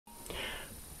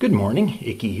Good morning,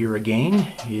 Icky here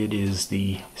again. It is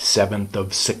the 7th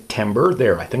of September.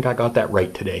 There, I think I got that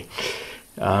right today.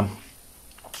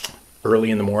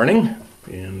 Early in the morning,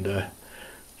 and the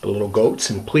little goats,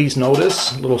 and please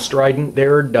notice, little Strident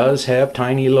there does have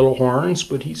tiny little horns,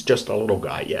 but he's just a little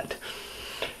guy yet.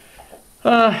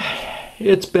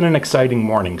 It's been an exciting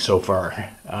morning so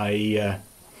far. I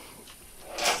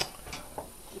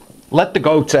let the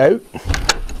goats out.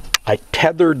 I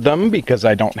tethered them because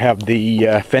I don't have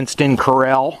the fenced-in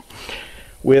corral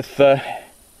with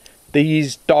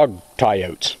these dog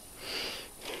tie-outs.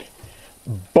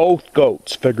 Both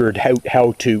goats figured out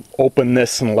how to open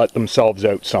this and let themselves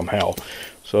out somehow.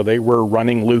 So they were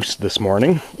running loose this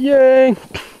morning. Yay!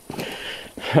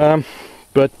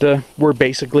 But we're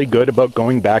basically good about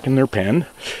going back in their pen.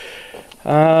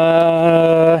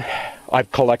 I've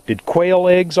collected quail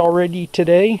eggs already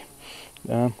today.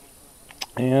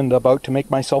 And about to make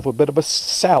myself a bit of a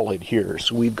salad here.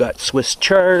 So we've got Swiss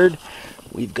chard,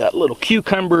 we've got little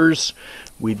cucumbers,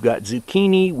 we've got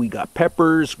zucchini, we got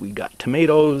peppers, we got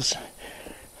tomatoes.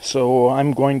 So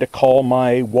I'm going to call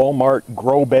my Walmart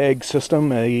grow bag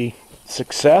system a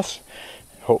success.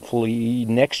 Hopefully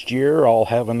next year I'll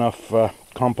have enough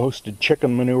composted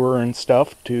chicken manure and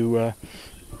stuff to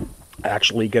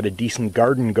actually get a decent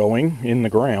garden going in the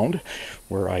ground,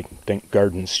 where I think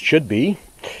gardens should be.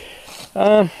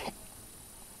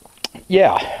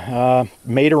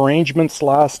 Made arrangements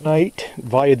last night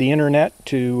via the internet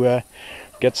to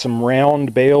get some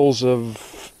round bales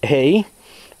of hay.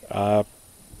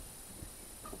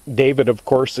 David, of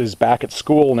course, is back at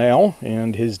school now,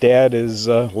 and his dad has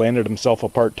landed himself a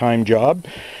part-time job,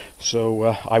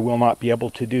 so I will not be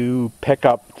able to do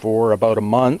pickup for about a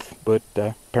month, but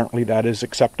apparently that is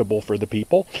acceptable for the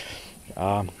people.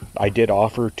 I did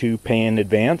offer to pay in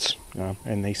advance,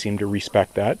 and they seem to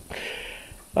respect that.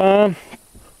 I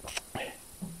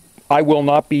will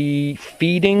not be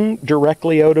feeding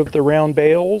directly out of the round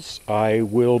bales. I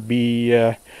will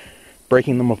be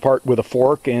breaking them apart with a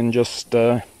fork and just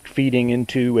feeding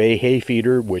into a hay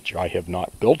feeder, which I have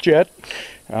not built yet,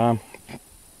 a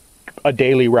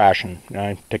daily ration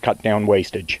to cut down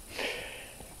wastage.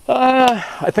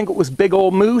 I think it was Big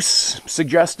Ol' Moose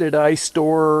suggested I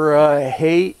store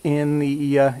hay in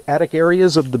the attic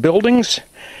areas of the buildings.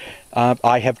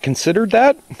 I have considered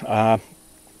that.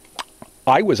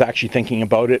 I was actually thinking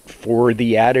about it for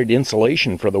the added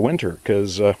insulation for the winter,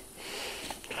 because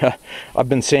I've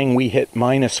been saying we hit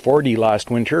minus 40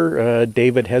 last winter.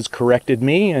 David has corrected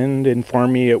me and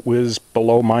informed me it was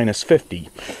below minus 50.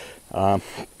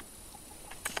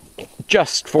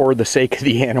 Just for the sake of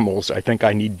the animals, I think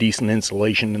I need decent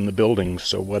insulation in the buildings,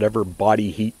 so whatever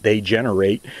body heat they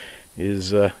generate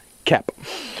is kept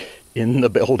in the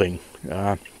building.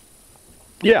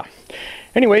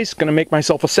 Anyways, gonna make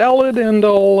myself a salad, and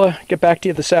I'll get back to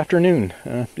you this afternoon.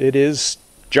 It is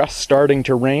just starting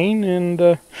to rain,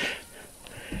 and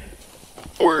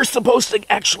we're supposed to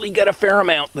actually get a fair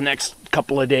amount the next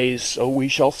couple of days, so we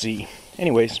shall see.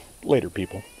 Anyways, later,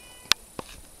 people.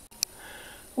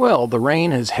 Well, the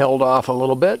rain has held off a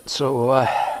little bit, so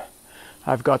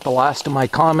I've got the last of my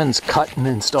commons cut and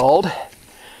installed.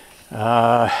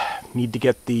 Need to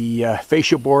get the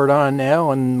fascia board on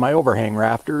now, and my overhang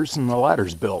rafters and the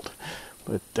ladders built.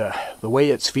 But the way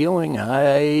it's feeling,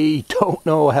 I don't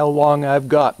know how long I've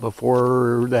got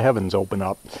before the heavens open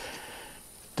up.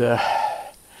 But,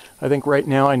 I think right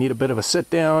now I need a bit of a sit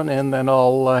down, and then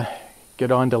I'll get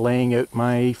on to laying out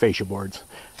my fascia boards.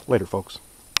 Later, folks.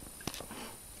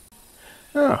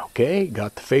 Okay,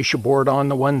 got the fascia board on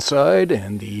the one side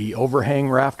and the overhang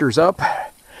rafters up.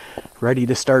 Ready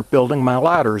to start building my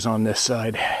ladders on this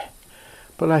side.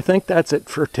 But I think that's it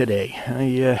for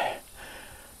today.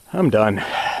 I'm done.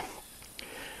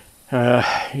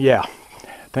 I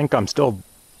think I'm still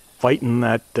fighting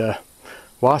that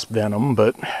wasp venom,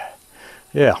 but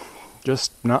yeah,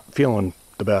 just not feeling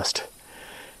the best.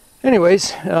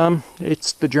 Anyways,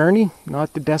 it's the journey,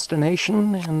 not the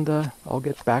destination, and I'll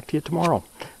get back to you tomorrow.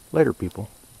 Later, people.